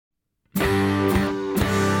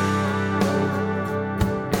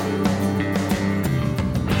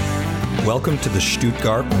Welcome to the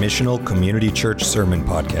Stuttgart Missional Community Church Sermon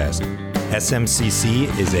Podcast. SMCC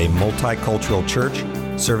is a multicultural church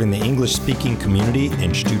serving the English-speaking community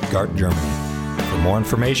in Stuttgart, Germany. For more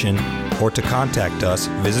information or to contact us,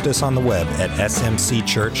 visit us on the web at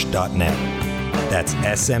smcchurch.net. That's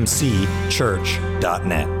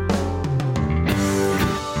smcchurch.net.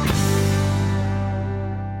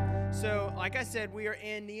 Like I said, we are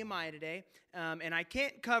in Nehemiah today, and I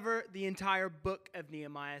can't cover the entire book of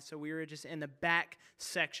Nehemiah, so we were just in the back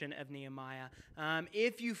section of Nehemiah.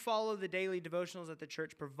 If you follow the daily devotionals that the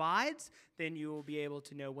church provides, then you will be able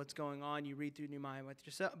to know what's going on. You read through Nehemiah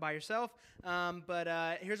by yourself,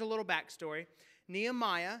 but here's a little backstory.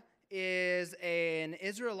 Nehemiah is an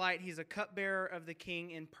Israelite. He's a cupbearer of the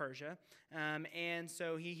king in Persia. And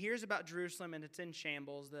so he hears about Jerusalem and it's in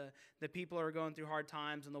shambles. The people are going through hard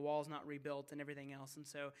times and the wall's not rebuilt and everything else. And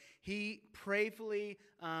so he prayerfully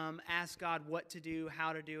asks God what to do,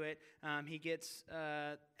 how to do it. He gets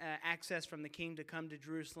access from the king to come to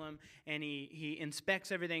Jerusalem, and he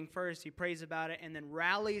inspects everything first. He prays about it and then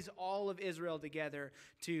rallies all of Israel together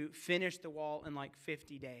to finish the wall in like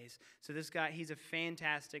 50 days. So this guy, he's a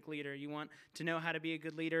fantastic leader. You want to know how to be a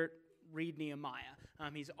good leader? Read Nehemiah.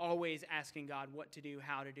 He's always asking God what to do,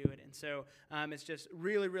 how to do it. And so it's just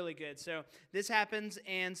really, really good. So this happens,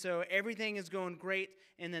 and so everything is going great,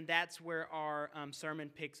 and then that's where our sermon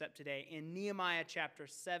picks up today. In Nehemiah chapter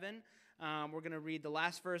 7, we're going to read the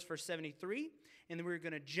last verse, verse 73, and then we're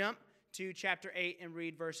going to jump to chapter 8 and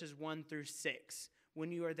read verses 1 through 6.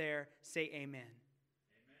 When you are there, say amen. Amen.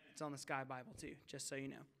 It's on the Sky Bible too, just so you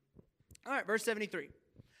know. All right, verse 73.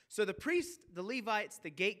 So the priests, the Levites, the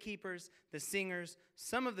gatekeepers, the singers,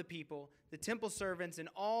 some of the people, the temple servants, and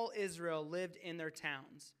all Israel lived in their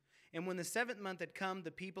towns. And when the 7th month had come,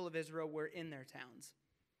 the people of Israel were in their towns.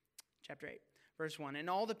 Chapter 8, verse 1. And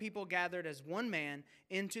all the people gathered as one man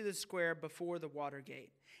into the square before the water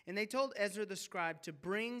gate. And they told Ezra the scribe to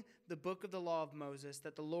bring the book of the law of Moses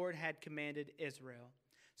that the Lord had commanded Israel.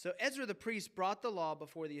 So Ezra the priest brought the law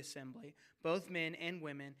before the assembly, both men and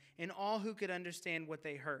women, and all who could understand what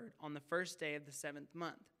they heard, on the first day of the 7th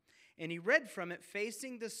month. And he read from it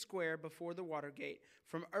facing the square before the water gate,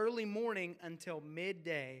 from early morning until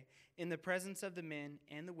midday, in the presence of the men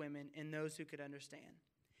and the women and those who could understand.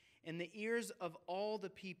 And the ears of all the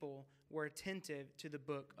people were attentive to the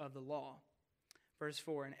book of the law. Verse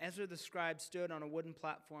 4, and Ezra the scribe stood on a wooden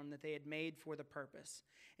platform that they had made for the purpose.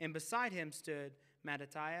 And beside him stood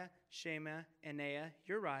Mattithiah, Shema, Anaiah,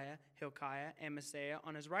 Uriah, Hilkiah, and Maaseiah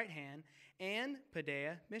on his right hand, and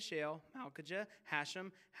Pedaiah, Mishael, Malchijah,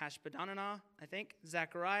 Hashem, Hashbaddanah,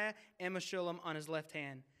 Zechariah, and Meshullam on his left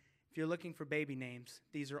hand. If you're looking for baby names,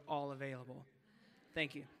 these are all available.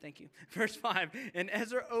 Thank you. Verse 5, and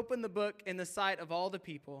Ezra opened the book in the sight of all the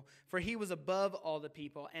people, for he was above all the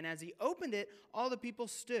people. And as he opened it, all the people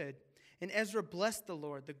stood. And Ezra blessed the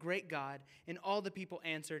Lord, the great God, and all the people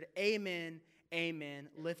answered, Amen, Amen,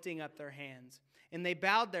 lifting up their hands. And they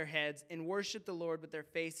bowed their heads and worshiped the Lord with their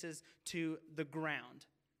faces to the ground.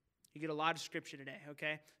 You get a lot of scripture today,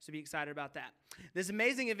 okay? So be excited about that. This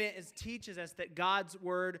amazing event teaches us that God's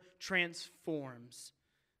word transforms.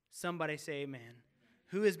 Somebody say amen.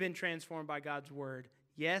 Who has been transformed by God's word?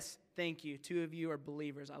 Yes, thank you. 2 of you are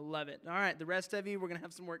believers. I love it. All right, the rest of you, we're going to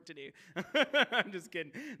have some work to do. I'm just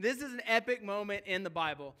kidding. This is an epic moment in the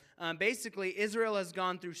Bible. Basically, Israel has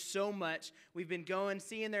gone through so much. We've been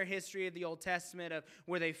seeing their history of the Old Testament of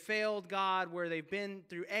where they failed God, where they've been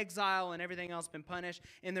through exile and everything else been punished,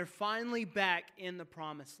 and they're finally back in the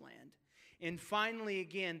Promised Land. And finally,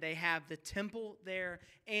 again, they have the temple there,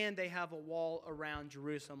 and they have a wall around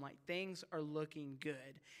Jerusalem. Like, things are looking good.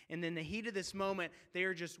 And in the heat of this moment, they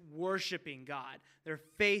are just worshiping God. They're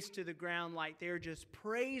face to the ground, like they're just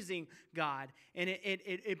praising God. And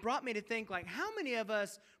it brought me to think, like, how many of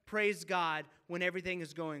us praise God when everything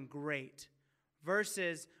is going great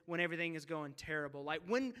versus when everything is going terrible? Like,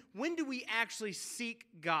 when do we actually seek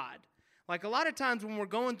God? Like, a lot of times when we're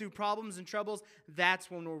going through problems and troubles, that's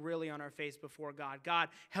when we're really on our face before God. God,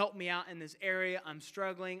 help me out in this area. I'm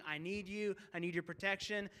struggling. I need you. I need your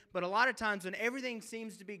protection. But a lot of times when everything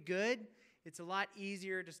seems to be good, it's a lot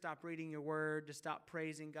easier to stop reading your word, to stop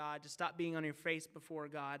praising God, to stop being on your face before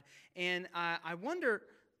God. And I wonder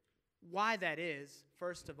why that is,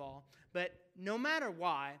 first of all. But no matter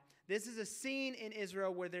why, this is a scene in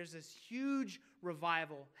Israel where there's this huge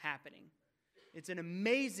revival happening. It's an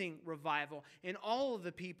amazing revival, and all of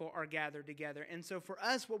the people are gathered together. And so for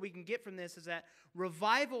us, what we can get from this is that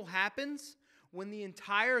revival happens when the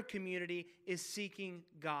entire community is seeking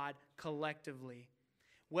God collectively.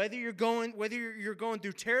 Whether you're going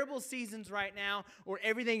through terrible seasons right now or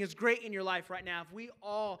everything is great in your life right now, if we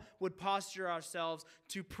all would posture ourselves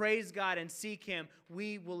to praise God and seek Him,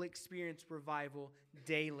 we will experience revival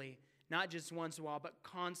daily. Not just once in a while, but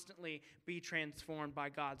constantly be transformed by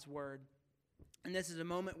God's Word. And this is a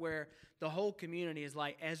moment where the whole community is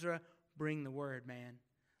like, Ezra, bring the Word, man.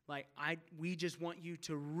 Like, we just want you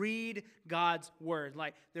to read God's Word.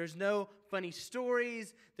 Like, there's no funny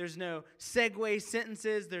stories. There's no segue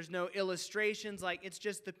sentences. There's no illustrations. Like, it's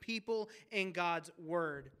just the people in God's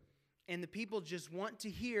Word. And the people just want to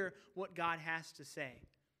hear what God has to say.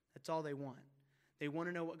 That's all they want. They want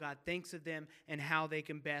to know what God thinks of them and how they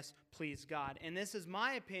can best please God. And this is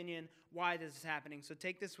my opinion why this is happening. So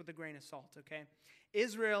take this with a grain of salt, okay?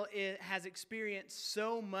 Israel has experienced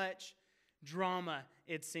so much drama,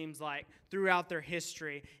 it seems like, throughout their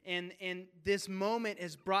history. And this moment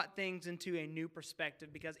has brought things into a new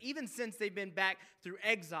perspective, because even since they've been back through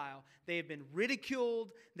exile, they have been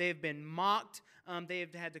ridiculed, they have been mocked, they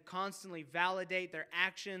have had to constantly validate their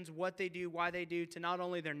actions, what they do, why they do, to not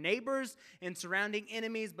only their neighbors and surrounding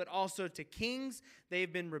enemies, but also to kings.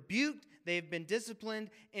 They've been rebuked, they've been disciplined,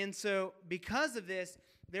 and so because of this,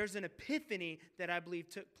 there's an epiphany that I believe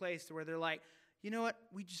took place where they're like, you know what?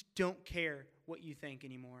 We just don't care what you think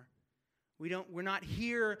anymore. We're not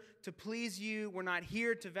here to please you. We're not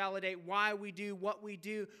here to validate why we do what we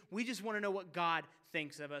do. We just want to know what God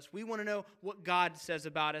thinks of us. We want to know what God says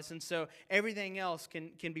about us. And so everything else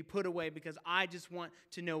can be put away, because I just want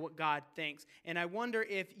to know what God thinks. And I wonder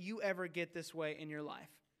if you ever get this way in your life.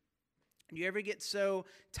 Do you ever get so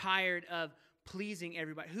tired of pleasing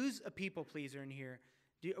everybody? Who's a people pleaser in here?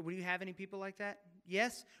 Do you have any people like that?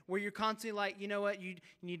 Yes? Where you're constantly like, you know what, you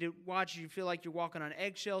need to watch, you feel like you're walking on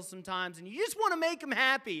eggshells sometimes, and you just want to make them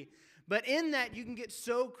happy. But in that, you can get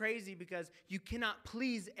so crazy because you cannot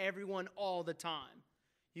please everyone all the time.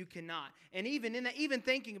 You cannot. And even in that, even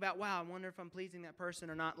thinking about, wow, I wonder if I'm pleasing that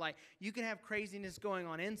person or not, like, you can have craziness going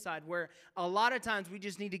on inside, where a lot of times we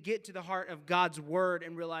just need to get to the heart of God's Word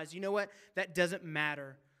and realize, you know what, that doesn't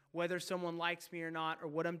matter. Whether someone likes me or not, or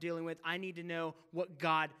what I'm dealing with, I need to know what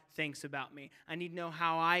God thinks about me. I need to know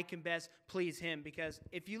how I can best please Him. Because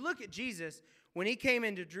if you look at Jesus, when He came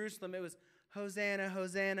into Jerusalem, it was, Hosanna,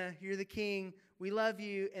 Hosanna, you're the King, we love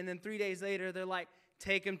you. And then 3 days later, they're like,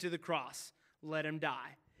 take Him to the cross, let Him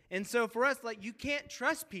die. And so for us, like, you can't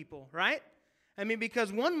trust people, right? I mean,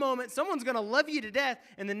 because one moment, someone's going to love you to death,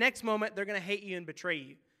 and the next moment, they're going to hate you and betray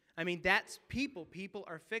you. I mean, that's people. People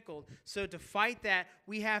are fickle. So to fight that,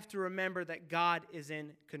 we have to remember that God is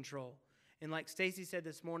in control. And like Stacy said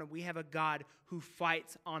this morning, we have a God who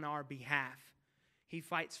fights on our behalf. He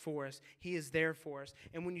fights for us. He is there for us.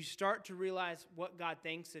 And when you start to realize what God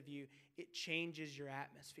thinks of you, it changes your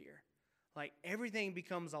atmosphere. Like, everything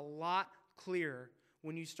becomes a lot clearer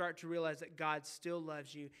when you start to realize that God still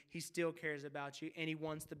loves you, He still cares about you, and He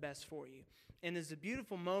wants the best for you. And there's a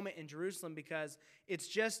beautiful moment in Jerusalem, because it's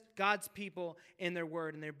just God's people in their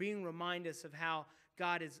Word, and they're being reminded of how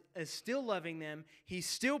God is still loving them. He's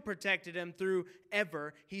still protected them through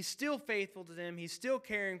ever. He's still faithful to them. He's still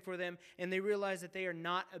caring for them, and they realize that they are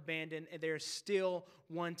not abandoned, and they're still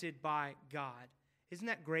wanted by God. Isn't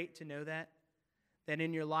that great to know that? That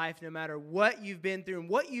in your life, no matter what you've been through and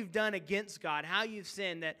what you've done against God, how you've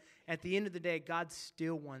sinned, that at the end of the day, God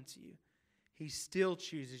still wants you. He still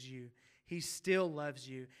chooses you. He still loves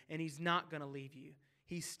you, and He's not going to leave you.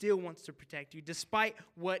 He still wants to protect you, despite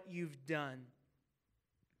what you've done.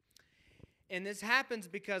 And this happens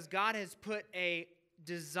because God has put a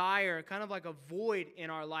desire, kind of like a void in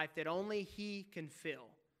our life that only He can fill.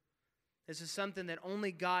 This is something that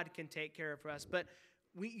only God can take care of for us. But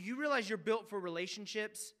you realize you're built for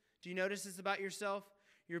relationships? Do you notice this about yourself?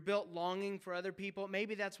 You're built longing for other people.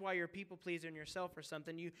 Maybe that's why you're a people pleaser in yourself or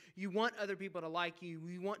something. You want other people to like you.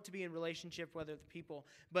 You want to be in relationship with other people.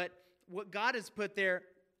 But what God has put there,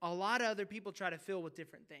 a lot of other people try to fill with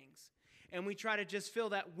different things. And we try to just fill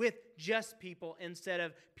that with just people instead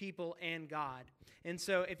of people and God. And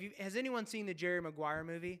so has anyone seen the Jerry Maguire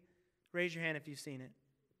movie? Raise your hand if you've seen it.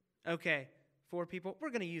 Okay. 4 people,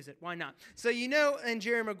 we're going to use it. Why not? So you know in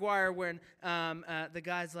Jerry Maguire when the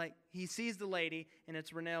guy's like, he sees the lady, and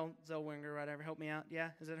it's Renee Zellweger or whatever. Help me out.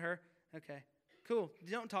 Yeah? Is it her? Okay. Cool.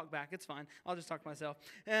 Don't talk back. It's fine. I'll just talk to myself.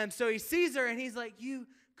 So he sees her, and he's like, you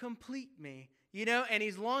complete me. You know, and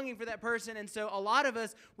he's longing for that person. And so a lot of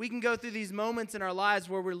us, we can go through these moments in our lives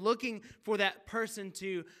where we're looking for that person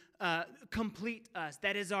to complete us.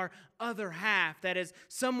 That is our other half. That is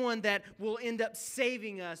someone that will end up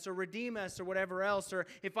saving us or redeem us or whatever else. Or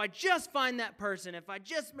if I just find that person, if I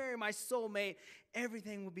just marry my soulmate,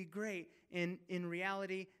 everything will be great. And in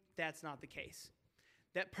reality, that's not the case.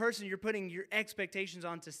 That person you're putting your expectations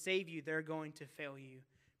on to save you, they're going to fail you.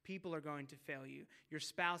 People are going to fail you. Your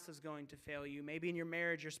spouse is going to fail you. Maybe in your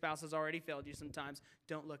marriage, your spouse has already failed you sometimes.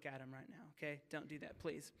 Don't look at them right now, okay? Don't do that,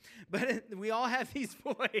 please. But we all have these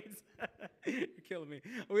voids. You're killing me.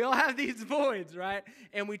 We all have these voids, right?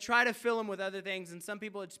 And we try to fill them with other things. And some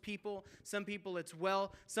people, it's people. Some people, it's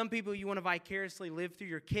wealth. Some people, you want to vicariously live through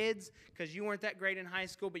your kids because you weren't that great in high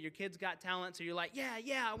school, but your kids got talent. So you're like,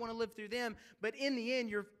 yeah, I want to live through them. But in the end,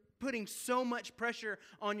 you're putting so much pressure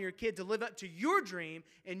on your kid to live up to your dream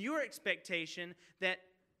and your expectation that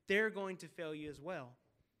they're going to fail you as well.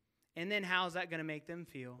 And then how's that going to make them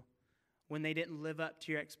feel when they didn't live up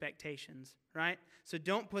to your expectations, right? So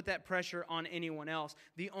don't put that pressure on anyone else.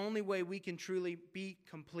 The only way we can truly be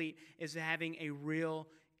complete is having a real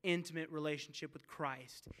intimate relationship with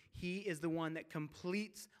Christ. He is the one that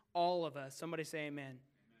completes all of us. Somebody say amen. Amen.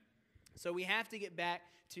 So we have to get back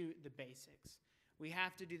to the basics. We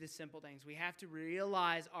have to do the simple things. We have to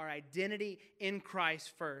realize our identity in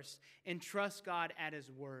Christ first and trust God at His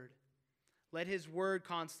Word. Let His Word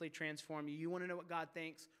constantly transform you. You want to know what God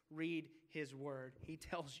thinks? Read His Word. He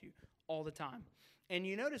tells you all the time. And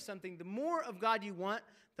you notice something, the more of God you want,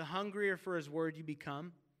 the hungrier for His Word you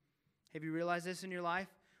become. Have you realized this in your life?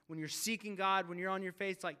 When you're seeking God, when you're on your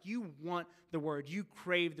face, like you want the Word, you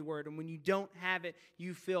crave the Word. And when you don't have it,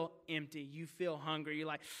 you feel empty, you feel hungry. You're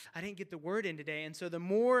like, I didn't get the Word in today. And so the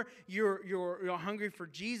more you're hungry for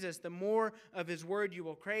Jesus, the more of His Word you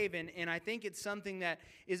will crave. And I think it's something that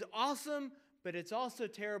is awesome, but it's also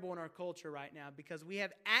terrible in our culture right now because we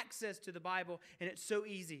have access to the Bible, and it's so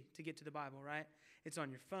easy to get to the Bible, right? It's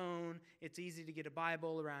on your phone. It's easy to get a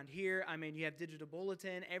Bible around here. I mean, you have digital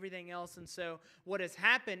bulletin, everything else. And so what has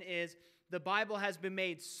happened is the Bible has been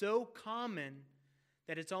made so common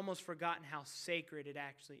that it's almost forgotten how sacred it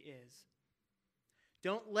actually is.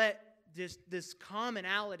 Don't let this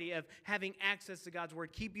commonality of having access to God's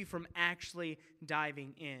Word keep you from actually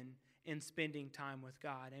diving in and spending time with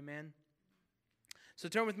God. Amen? So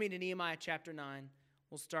turn with me to Nehemiah chapter 9.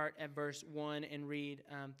 We'll start at verse 1 and read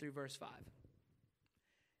through verse 5.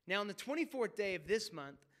 Now, on the 24th day of this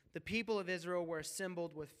month, the people of Israel were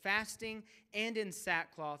assembled with fasting and in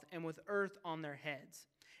sackcloth and with earth on their heads.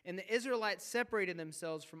 And the Israelites separated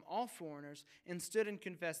themselves from all foreigners and stood and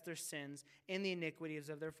confessed their sins and the iniquities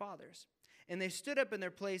of their fathers. And they stood up in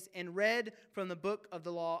their place and read from the book of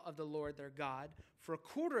the law of the Lord their God for a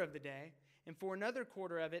quarter of the day, and for another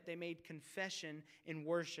quarter of it they made confession and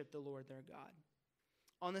worshiped the Lord their God.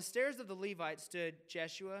 On the stairs of the Levites stood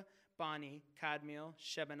Jeshua, Bani, Kadmiel,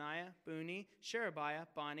 Shebaniah, Buni, Sherebiah,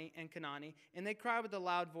 Bani, and Kanani, and they cried with a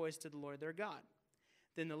loud voice to the Lord their God.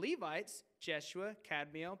 Then the Levites, Jeshua,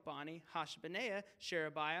 Kadmiel, Bani, Hashabniah,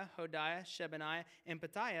 Sherebiah, Hodiah, Shebaniah, and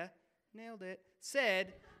Petaiah, nailed it,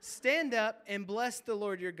 said, Stand up and bless the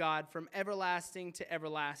Lord your God from everlasting to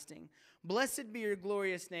everlasting. Blessed be your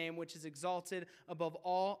glorious name, which is exalted above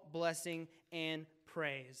all blessing and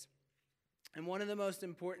praise. And one of the most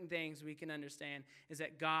important things we can understand is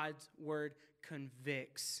that God's Word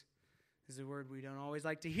convicts. This is a word we don't always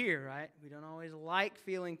like to hear, right? We don't always like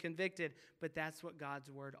feeling convicted, but that's what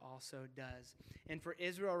God's Word also does. And for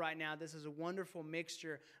Israel right now, this is a wonderful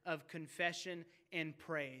mixture of confession and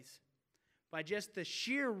praise. By just the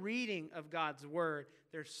sheer reading of God's Word,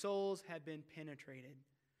 their souls have been penetrated.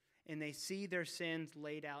 And they see their sins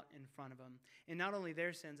laid out in front of them. And not only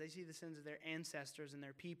their sins, they see the sins of their ancestors and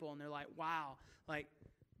their people. And they're like, wow, like,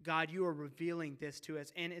 God, you are revealing this to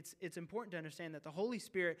us. And it's important to understand that the Holy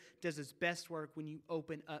Spirit does His best work when you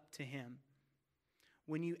open up to Him.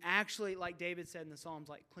 When you actually, like David said in the Psalms,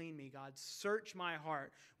 like, clean me, God, search my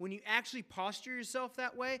heart. When you actually posture yourself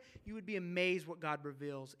that way, you would be amazed what God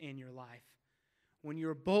reveals in your life. When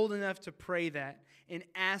you're bold enough to pray that and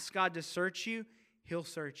ask God to search you, He'll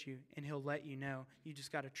search you and He'll let you know. You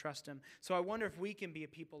just got to trust Him. So I wonder if we can be a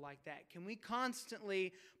people like that. Can we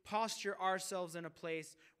constantly posture ourselves in a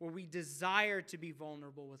place where we desire to be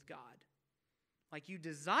vulnerable with God? Like you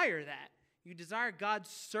desire that. You desire, God,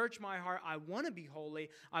 search my heart. I want to be holy.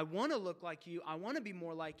 I want to look like you. I want to be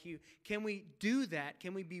more like you. Can we do that?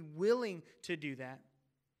 Can we be willing to do that?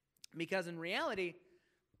 Because in reality,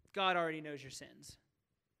 God already knows your sins.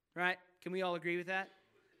 Right? Can we all agree with that?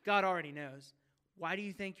 God already knows. Why do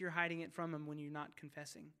you think you're hiding it from Him when you're not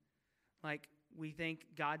confessing? Like, we think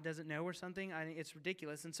God doesn't know or something? I think it's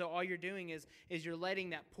ridiculous. And so all you're doing is you're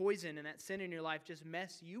letting that poison and that sin in your life just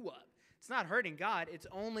mess you up. It's not hurting God. It's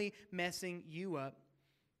only messing you up.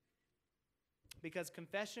 Because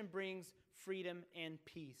confession brings freedom and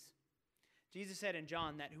peace. Jesus said in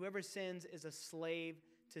John that whoever sins is a slave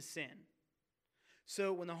to sin.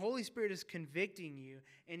 So when the Holy Spirit is convicting you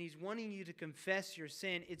and He's wanting you to confess your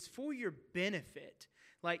sin, it's for your benefit.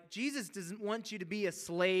 Like, Jesus doesn't want you to be a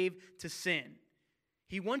slave to sin.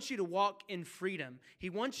 He wants you to walk in freedom. He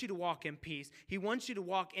wants you to walk in peace. He wants you to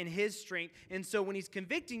walk in His strength. And so when He's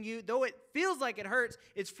convicting you, though it feels like it hurts,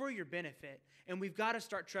 it's for your benefit. And we've got to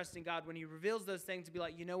start trusting God when He reveals those things to be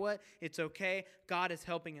like, you know what? It's okay. God is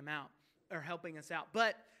helping him out, or helping us out.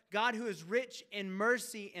 But God, who is rich in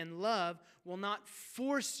mercy and love, will not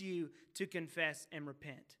force you to confess and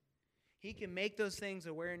repent. He can make those things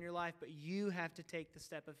aware in your life, but you have to take the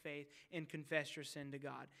step of faith and confess your sin to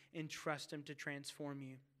God and trust Him to transform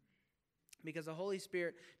you. Because the Holy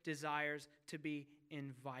Spirit desires to be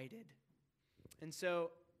invited. And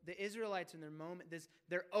so the Israelites in their moment,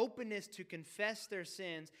 their openness to confess their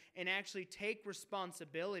sins and actually take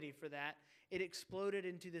responsibility for that, it exploded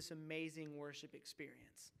into this amazing worship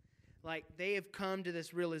experience. Like, they have come to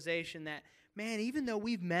this realization that, man, even though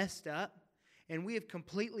we've messed up and we have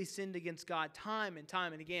completely sinned against God time and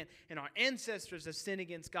time and again, and our ancestors have sinned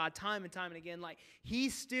against God time and time and again, like, He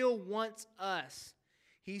still wants us.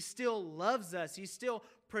 He still loves us. He's still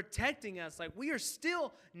protecting us. Like, we are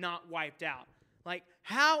still not wiped out. Like,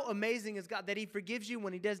 how amazing is God that He forgives you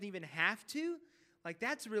when He doesn't even have to? Like,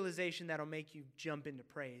 that's a realization that'll make you jump into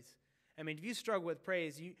praise. I mean, if you struggle with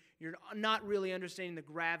praise, you're not really understanding the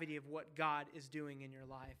gravity of what God is doing in your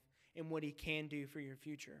life and what He can do for your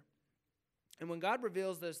future. And when God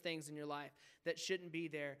reveals those things in your life that shouldn't be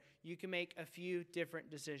there, you can make a few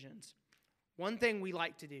different decisions. One thing we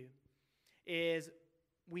like to do is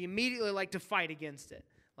we immediately like to fight against it.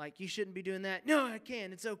 Like, you shouldn't be doing that. No, I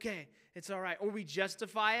can. It's okay. It's all right. Or we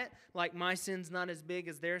justify it. Like, my sin's not as big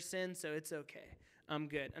as their sin, so it's okay. I'm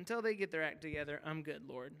good. Until they get their act together, I'm good,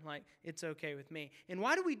 Lord. Like, it's okay with me. And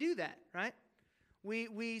why do we do that, right?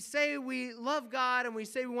 We say we love God and we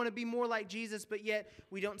say we want to be more like Jesus, but yet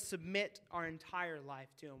we don't submit our entire life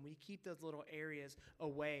to Him. We keep those little areas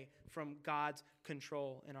away from God's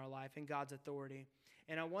control in our life and God's authority.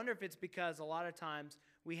 And I wonder if it's because a lot of times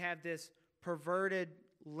we have this perverted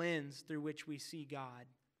lens through which we see God.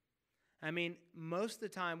 I mean, most of the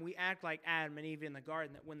time we act like Adam and Eve in the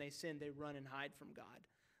garden, that when they sin, they run and hide from God.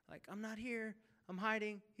 Like, I'm not here. I'm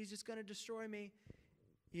hiding. He's just going to destroy me.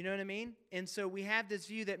 You know what I mean? And so we have this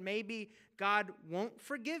view that maybe God won't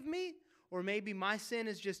forgive me, or maybe my sin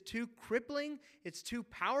is just too crippling. It's too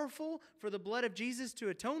powerful for the blood of Jesus to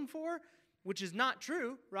atone for, which is not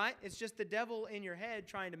true, right? It's just the devil in your head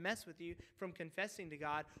trying to mess with you from confessing to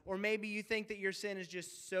God. Or maybe you think that your sin is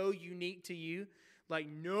just so unique to you. Like,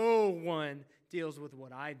 no one deals with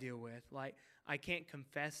what I deal with. Like, I can't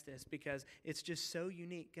confess this because it's just so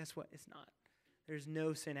unique. Guess what? It's not. There's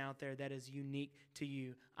no sin out there that is unique to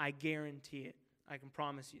you. I guarantee it. I can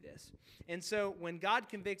promise you this. And so when God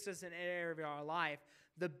convicts us in an area of our life,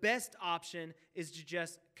 the best option is to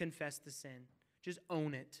just confess the sin. Just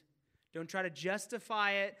own it. Don't try to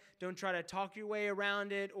justify it. Don't try to talk your way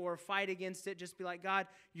around it or fight against it. Just be like, God,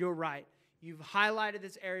 you're right. You've highlighted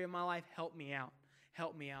this area of my life. Help me out.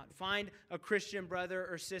 Help me out. Find a Christian brother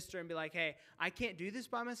or sister and be like, hey, I can't do this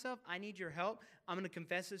by myself. I need your help. I'm going to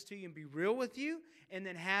confess this to you and be real with you, and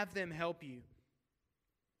then have them help you.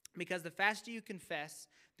 Because the faster you confess,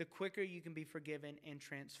 the quicker you can be forgiven and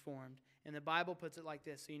transformed. And the Bible puts it like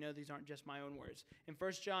this, so you know these aren't just my own words. In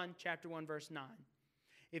 1 John chapter 1, verse 9,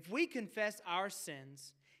 if we confess our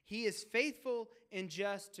sins, He is faithful and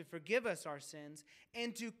just to forgive us our sins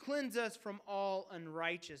and to cleanse us from all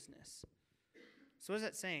unrighteousness. So what is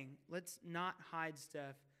that saying? Let's not hide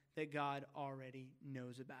stuff that God already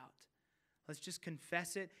knows about. Let's just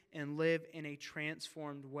confess it and live in a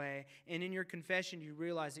transformed way. And in your confession, you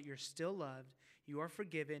realize that you're still loved, you are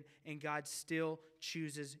forgiven, and God still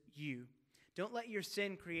chooses you. Don't let your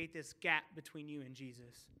sin create this gap between you and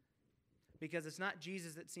Jesus. Because it's not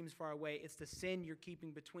Jesus that seems far away. It's the sin you're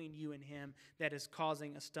keeping between you and Him that is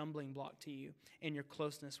causing a stumbling block to you and your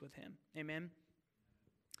closeness with Him. Amen?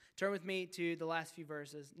 Turn with me to the last few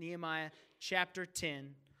verses. Nehemiah chapter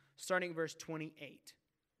 10, starting verse 28.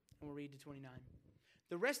 And we'll read to 29.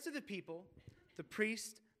 The rest of the people, the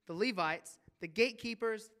priests, the Levites, the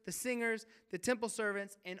gatekeepers, the singers, the temple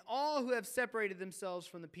servants, and all who have separated themselves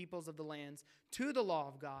from the peoples of the lands to the law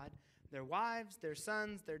of God, their wives, their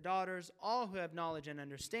sons, their daughters, all who have knowledge and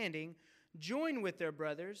understanding, join with their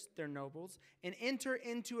brothers, their nobles, and enter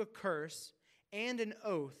into a curse and an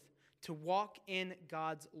oath to walk in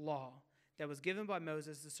God's law that was given by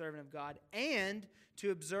Moses, the servant of God, and to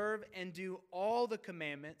observe and do all the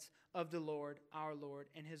commandments of the Lord, our Lord,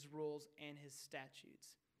 and His rules and His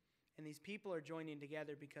statutes. And these people are joining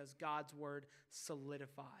together because God's word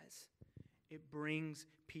solidifies. It brings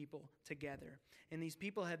people together. And these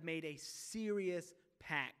people have made a serious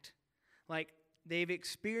pact. Like, they've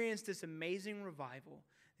experienced this amazing revival.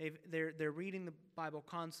 They're reading the Bible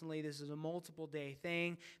constantly. This is a multiple day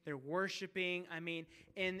thing. They're worshiping.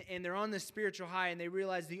 And they're on this spiritual high, and they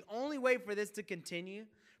realize the only way for this to continue,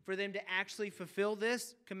 for them to actually fulfill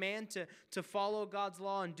this command to follow God's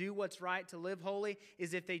law and do what's right, to live holy,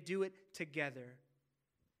 is if they do it together.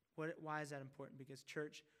 Why is that important? Because,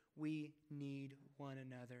 church, we need one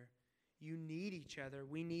another. You need each other.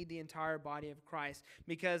 We need the entire body of Christ.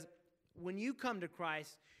 Because when you come to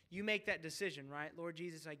Christ, you make that decision, right? Lord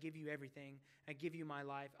Jesus, I give you everything. I give you my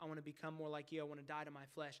life. I want to become more like you. I want to die to my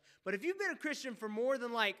flesh. But if you've been a Christian for more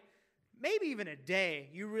than maybe even a day,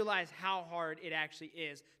 you realize how hard it actually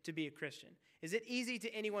is to be a Christian. Is it easy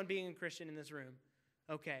to anyone being a Christian in this room?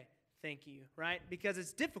 Okay, thank you, right? Because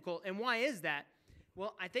it's difficult. And why is that?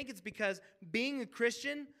 Well, I think it's because being a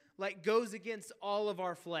Christian goes against all of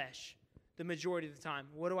our flesh the majority of the time.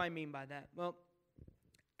 What do I mean by that? Well,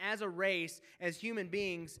 as a race, as human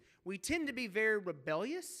beings, we tend to be very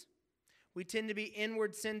rebellious. We tend to be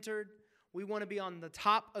inward-centered. We want to be on the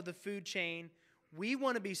top of the food chain. We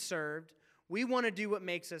want to be served. We want to do what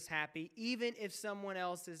makes us happy, even if someone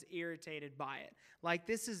else is irritated by it.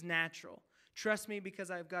 This is natural. Trust me, because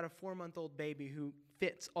I've got a 4-month-old baby who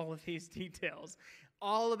fits all of these details.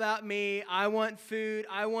 All about me. I want food.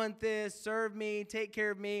 I want this. Serve me. Take care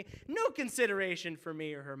of me. No consideration for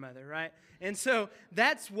me or her mother, right? And so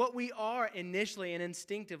that's what we are initially and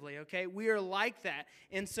instinctively, okay? We are like that.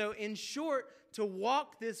 And so in short, to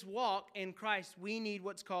walk this walk in Christ, we need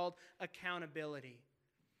what's called accountability.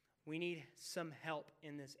 We need some help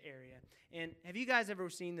in this area. And have you guys ever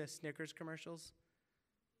seen the Snickers commercials?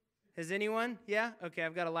 Has anyone? Yeah? Okay,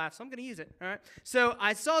 I've got a laugh, so I'm going to use it, all right? So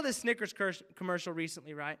I saw this Snickers commercial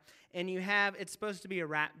recently, right? And it's supposed to be a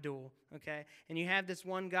rap duel, okay? And you have this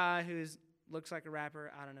one guy who's looks like a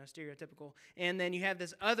rapper, I don't know, stereotypical. And then you have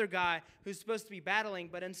this other guy who's supposed to be battling,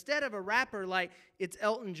 but instead of a rapper, it's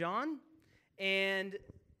Elton John. And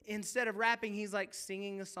instead of rapping, he's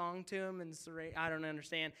singing a song to him, and I don't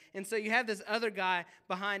understand. And so you have this other guy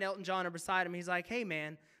behind Elton John or beside him. He's like, hey,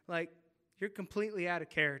 man, you're completely out of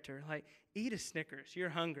character. Eat a Snickers. You're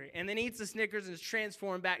hungry. And then eats the Snickers and is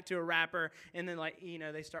transformed back to a rapper. And then,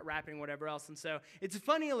 they start rapping whatever else. And so it's a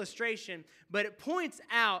funny illustration, but it points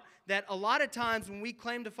out that a lot of times when we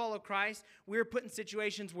claim to follow Christ, we're put in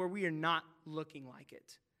situations where we are not looking like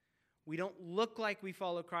it. We don't look like we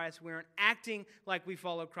follow Christ. We aren't acting like we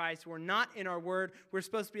follow Christ. We're not in our word. We're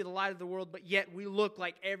supposed to be the light of the world, but yet we look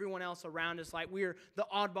like everyone else around us, like we are the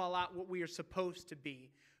oddball out, what we are supposed to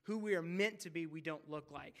be. Who we are meant to be, we don't look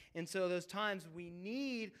like. And so those times we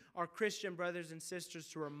need our Christian brothers and sisters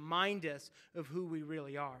to remind us of who we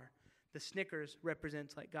really are. The Snickers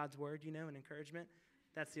represents God's word, and encouragement.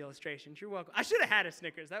 That's the illustration. You're welcome. I should have had a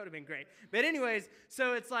Snickers. That would have been great. But anyways,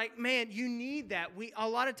 so it's man, you need that. A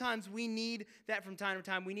lot of times we need that from time to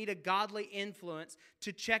time. We need a godly influence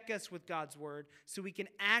to check us with God's word so we can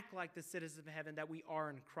act like the citizens of heaven that we are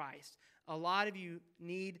in Christ. A lot of you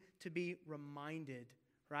need to be reminded,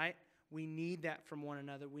 right? We need that from one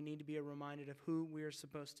another. We need to be reminded of who we are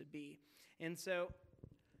supposed to be. And so,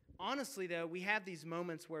 honestly, though, we have these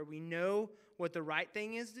moments where we know what the right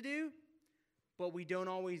thing is to do, but we don't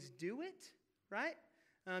always do it, right?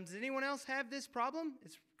 Does anyone else have this problem?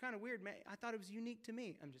 It's kind of weird. I thought it was unique to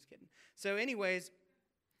me. I'm just kidding. So anyways,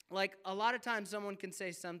 a lot of times someone can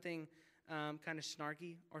say something kind of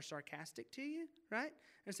snarky or sarcastic to you, right?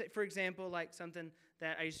 And say, for example, something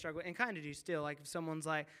that I used to struggle with, and kind of do still, if someone's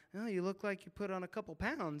like, oh, you look like you put on a couple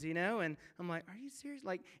pounds, and I'm like, are you serious?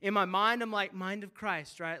 In my mind, I'm like, mind of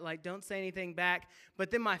Christ, right? Don't say anything back. But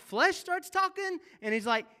then my flesh starts talking, and he's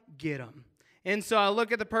like, get him. And so I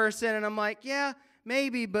look at the person, and I'm like, yeah,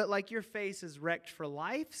 maybe, but your face is wrecked for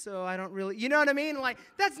life, so I don't really, you know what I mean?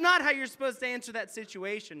 That's not how you're supposed to answer that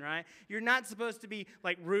situation, right? You're not supposed to be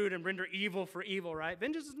rude and render evil for evil, right?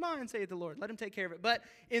 Vengeance is mine, saith the Lord. Let him take care of it. But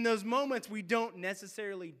in those moments, we don't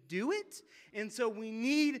necessarily do it. And so we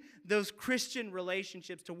need those Christian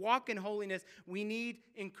relationships. To walk in holiness, we need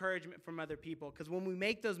encouragement from other people. Because when we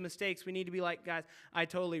make those mistakes, we need to be like, guys, I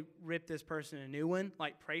totally ripped this person a new one.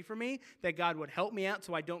 Pray for me that God would help me out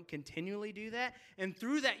so I don't continually do that. And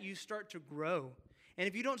through that, you start to grow. And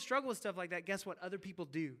if you don't struggle with stuff like that, guess what? Other people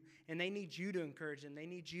do. And they need you to encourage them. They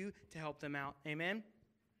need you to help them out. Amen?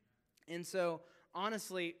 And so,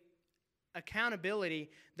 honestly, accountability,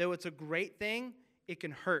 though it's a great thing, it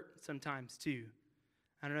can hurt sometimes too.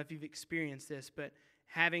 I don't know if you've experienced this, but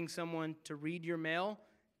having someone to read your mail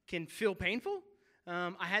can feel painful.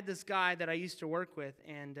 I had this guy that I used to work with,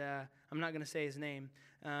 and I'm not going to say his name,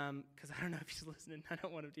 because I don't know if he's listening. I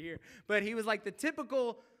don't want him to hear. But he was like the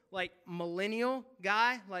typical like millennial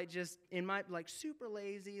guy, like just like super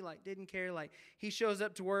lazy, like didn't care. Like he shows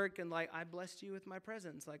up to work and like, I blessed you with my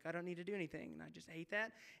presence. Like I don't need to do anything. And I just hate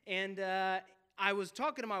that. And I was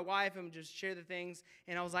talking to my wife and just share the things.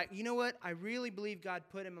 And I was like, you know what? I really believe God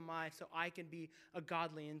put him in my life so I can be a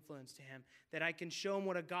godly influence to him, that I can show him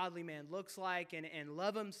what a godly man looks like and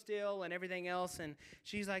love him still and everything else. And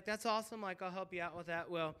she's like, that's awesome. Like, I'll help you out with that.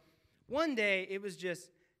 Well, one day it was just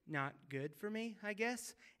not good for me, I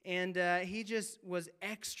guess. And he just was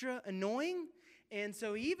extra annoying. And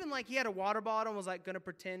so he had a water bottle and was like going to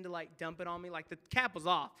pretend to like dump it on me. Like the cap was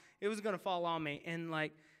off. It was going to fall on me. And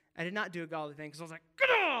like, I did not do a godly thing because I was like,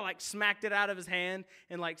 Gah! Like smacked it out of his hand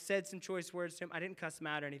and like said some choice words to him. I didn't cuss him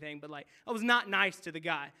out or anything, but like I was not nice to the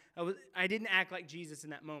guy. I didn't act like Jesus in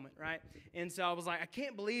that moment, right? And so I was like, I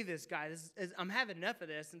can't believe this guy. I'm having enough of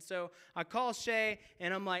this. And so I call Shay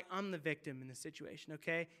and I'm like, I'm the victim in this situation,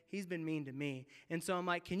 okay? He's been mean to me. And so I'm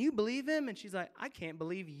like, can you believe him? And she's like, I can't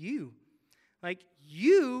believe you. Like,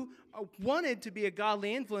 you wanted to be a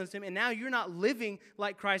godly influence to him, and now you're not living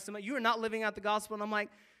like Christ. You are not living out the gospel. And I'm like,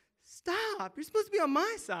 stop. You're supposed to be on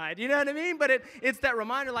my side. You know what I mean? But it's that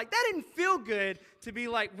reminder, like, that didn't feel good to be,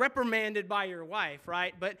 like, reprimanded by your wife,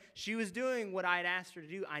 right? But she was doing what I had asked her to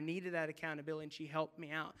do. I needed that accountability, and she helped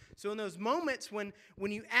me out. So in those moments when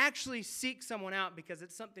you actually seek someone out because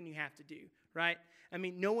it's something you have to do, right? I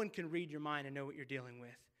mean, no one can read your mind and know what you're dealing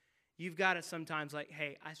with. You've got to sometimes like,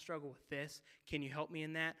 hey, I struggle with this. Can you help me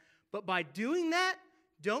in that? But by doing that,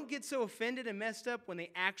 don't get so offended and messed up when they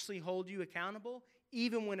actually hold you accountable,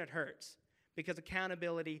 even when it hurts. Because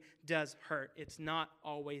accountability does hurt. It's not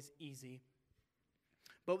always easy.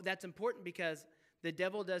 But that's important because the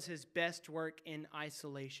devil does his best work in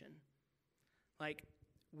isolation. Like,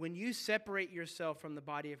 when you separate yourself from the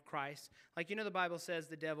body of Christ, like, you know, the Bible says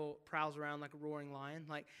the devil prowls around like a roaring lion.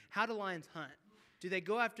 Like, how do lions hunt? Do they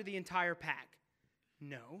go after the entire pack?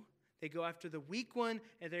 No. They go after the weak one,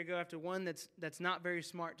 and they go after one that's not very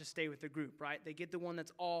smart to stay with the group, right? They get the one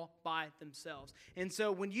that's all by themselves. And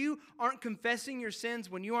so when you aren't confessing your sins,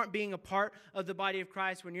 when you aren't being a part of the body of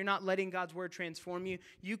Christ, when you're not letting God's word transform you,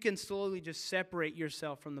 you can slowly just separate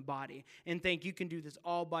yourself from the body and think you can do this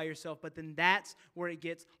all by yourself. But then that's where it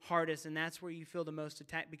gets hardest, and that's where you feel the most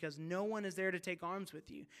attacked because no one is there to take arms with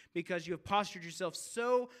you because you have postured yourself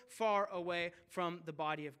so far away from the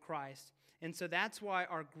body of Christ. And so that's why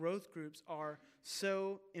our growth groups are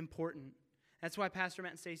so important. That's why Pastor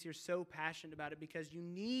Matt and Stacey are so passionate about it, because you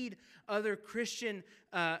need other Christian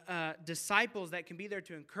disciples that can be there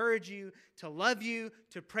to encourage you, to love you,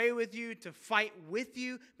 to pray with you, to fight with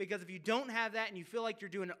you. Because if you don't have that and you feel like you're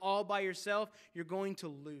doing it all by yourself, you're going to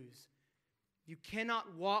lose. You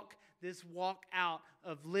cannot walk this walk out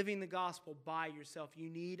of living the gospel by yourself. You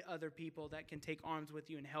need other people that can take arms with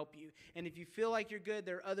you and help you. And if you feel like you're good,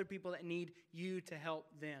 there are other people that need you to help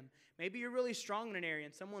them. Maybe you're really strong in an area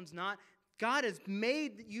and someone's not. God has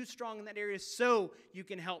made you strong in that area so you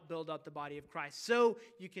can help build up the body of Christ, so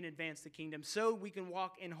you can advance the kingdom, so we can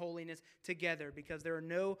walk in holiness together, because there are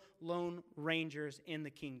no lone rangers in the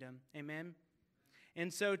kingdom. Amen?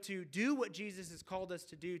 And so to do what Jesus has called us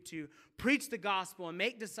to do, to preach the gospel and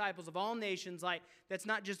make disciples of all nations, like, that's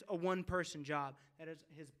not just a one-person job. That is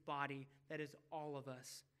his body. That is all of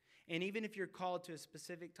us. And even if you're called to a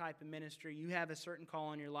specific type of ministry, you have a certain call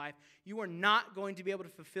on your life, you are not going to be able to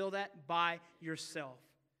fulfill that by yourself.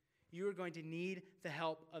 You are going to need the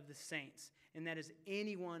help of the saints. And that is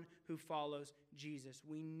anyone who follows Jesus.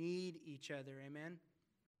 We need each other. Amen?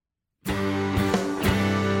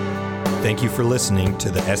 Thank you for listening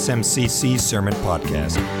to the SMCC Sermon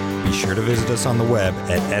Podcast. Be sure to visit us on the web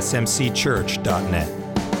at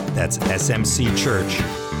smcchurch.net. That's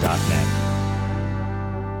smcchurch.net.